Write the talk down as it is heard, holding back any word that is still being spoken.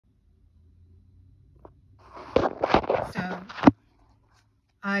So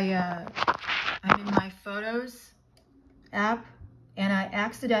I'm in my Photos app, and I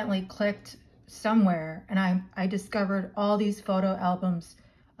accidentally clicked somewhere, and I discovered all these photo albums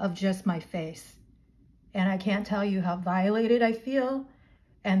of just my face. And I can't tell you how violated I feel,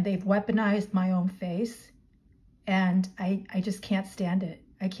 and they've weaponized my own face, and I just can't stand it.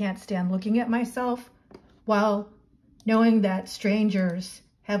 I can't stand looking at myself while knowing that strangers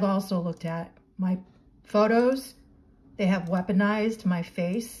have also looked at my photos. They have weaponized my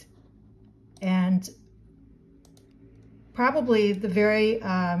face, and probably the very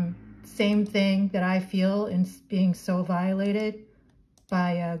same thing that I feel in being so violated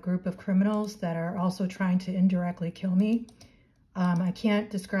by a group of criminals that are also trying to indirectly kill me. I can't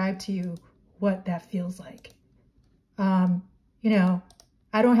describe to you what that feels like. You know,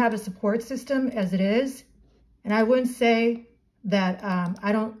 I don't have a support system as it is, and I wouldn't say that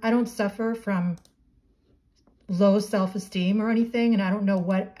I don't suffer from low self-esteem or anything, and I don't know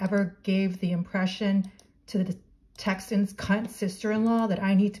what ever gave the impression to the Texans' cunt sister-in-law that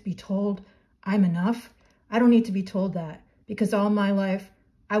I need to be told I'm enough. I don't need to be told that, because all my life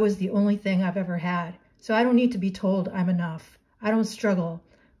I was the only thing I've ever had. So I don't need to be told I'm enough. I don't struggle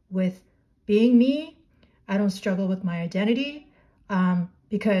with being me. I don't struggle with my identity,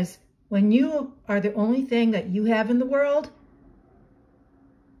 because when you are the only thing that you have in the world,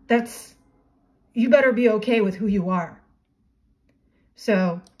 you better be okay with who you are.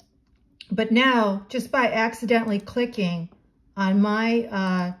 So, but now, just by accidentally clicking on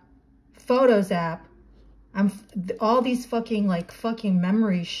my Photos app, all these fucking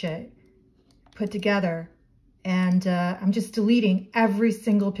memory shit put together, and I'm just deleting every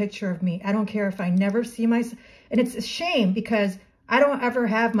single picture of me. I don't care if I never see myself. And it's a shame because I don't ever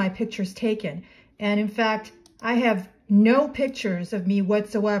have my pictures taken. And in fact, I have no pictures of me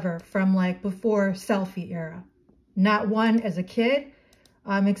whatsoever from like before selfie era. Not one as a kid,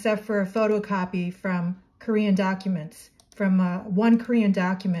 except for a photocopy from Korean documents, from one Korean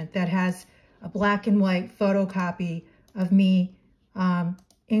document that has a black and white photocopy of me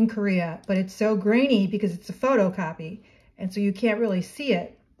in Korea, but it's so grainy because it's a photocopy, and so you can't really see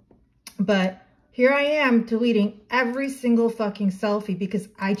it. But here I am deleting every single fucking selfie because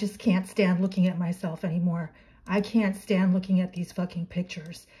I just can't stand looking at myself anymore. I can't stand looking at these fucking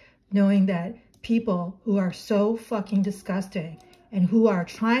pictures, knowing that people who are so fucking disgusting and who are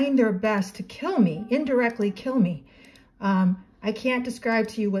trying their best to kill me, indirectly kill me. I can't describe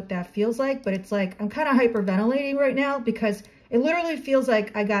to you what that feels like, but it's like I'm kind of hyperventilating right now because it literally feels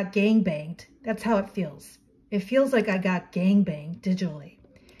like I got gangbanged. That's how it feels. It feels like I got gangbanged digitally.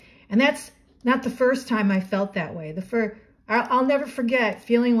 And that's not the first time I felt that way. I'll never forget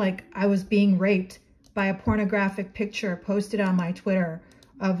feeling like I was being raped by a pornographic picture posted on my Twitter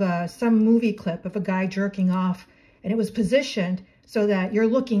of some movie clip of a guy jerking off, and it was positioned so that you're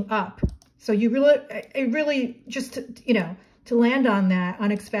looking up. So it really just, you know, to land on that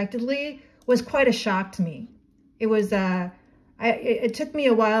unexpectedly was quite a shock to me. It was, it took me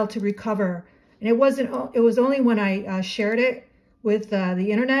a while to recover, and it was only when I shared it with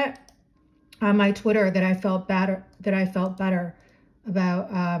the internet on my Twitter that I felt better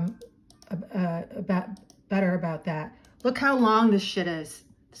about that. Look how long this shit is.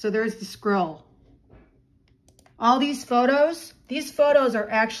 So there's the scroll. All these photos are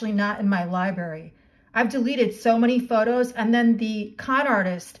actually not in my library. I've deleted so many photos, and then the con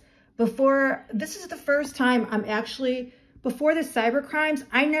artist, this is the first time I'm actually, before the cybercrimes,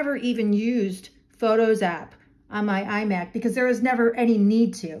 I never even used Photos app on my iMac because there was never any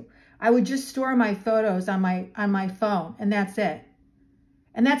need to. I would just store my photos on my phone, and that's it.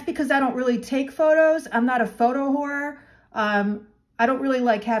 And that's because I don't really take photos. I'm not a photo whore. I don't really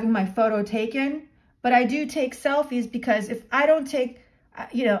like having my photo taken, but I do take selfies because if I don't take,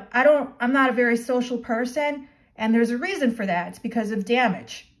 you know, I'm not a very social person, and there's a reason for that. It's because of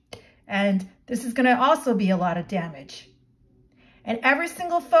damage. And this is gonna also be a lot of damage. And every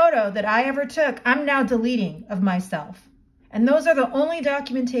single photo that I ever took, I'm now deleting of myself. And those are the only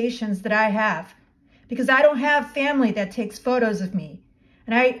documentations that I have, because I don't have family that takes photos of me.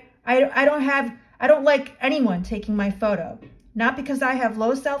 And I don't like anyone taking my photo. Not because I have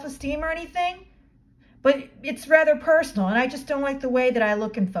low self-esteem or anything, but it's rather personal, and I just don't like the way that I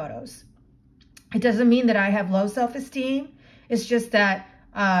look in photos. It doesn't mean that I have low self-esteem. It's just that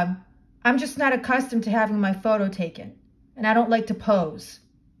I'm just not accustomed to having my photo taken, and I don't like to pose.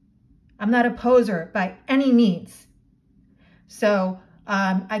 I'm not a poser by any means. So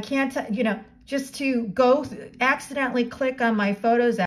I can't, you know, just to go accidentally click on my Photos